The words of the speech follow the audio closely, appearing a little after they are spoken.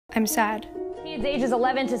I'm sad. Kids ages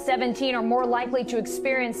 11 to 17 are more likely to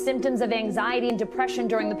experience symptoms of anxiety and depression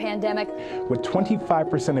during the pandemic. With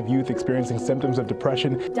 25% of youth experiencing symptoms of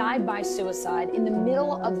depression, Died by suicide in the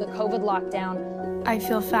middle of the COVID lockdown. I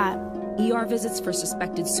feel fat. ER visits for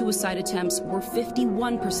suspected suicide attempts were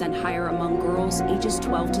 51% higher among girls ages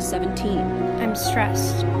 12 to 17. I'm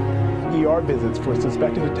stressed. ER visits for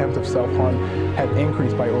suspected attempts of self-harm have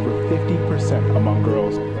increased by over 50% among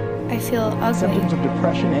girls. I feel ugly. Symptoms of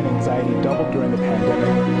depression and anxiety doubled during the pandemic.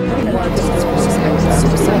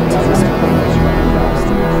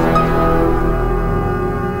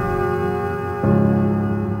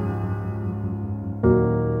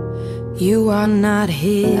 You are not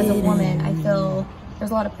here. As a woman, I feel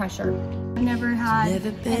there's a lot of pressure. I've never had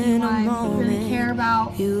anyone really care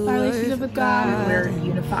about my relationship with God. We're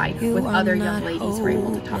unified with other young ladies. We're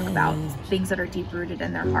able to talk about things that are deep-rooted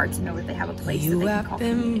in their hearts and know that they have a place that they can call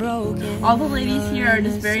community. All the ladies here are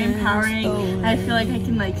just very empowering. And I feel like I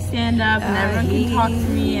can stand up and everyone can talk to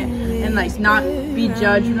me and not be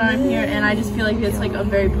judged when I'm here. And I just feel like it's a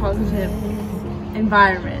very positive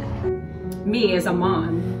environment. Me as a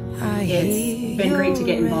mom, it's been great to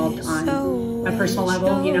get involved on a personal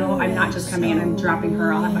level. You know, I'm not just coming in and dropping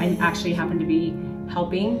her off. I actually happen to be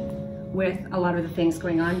helping with a lot of the things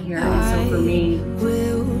going on here. And so for me,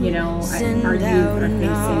 you know, our youth are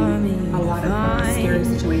facing a lot of scary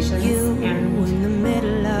situations. And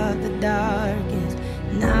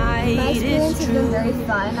my experience has been very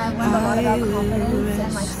fun. I've learned a lot about confidence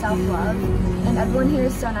and self-love. And everyone here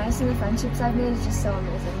is so nice, and the friendships I've made is just so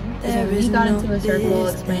amazing. We got into a circle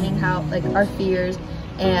explaining how our fears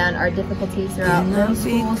and our difficulties throughout middle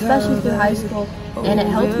school, especially through high school, and it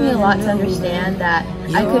helped me a lot to understand that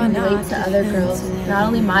I could relate to other girls, not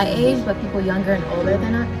only my age, but people younger and older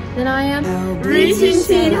than I am. Reaching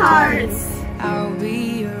teen hearts!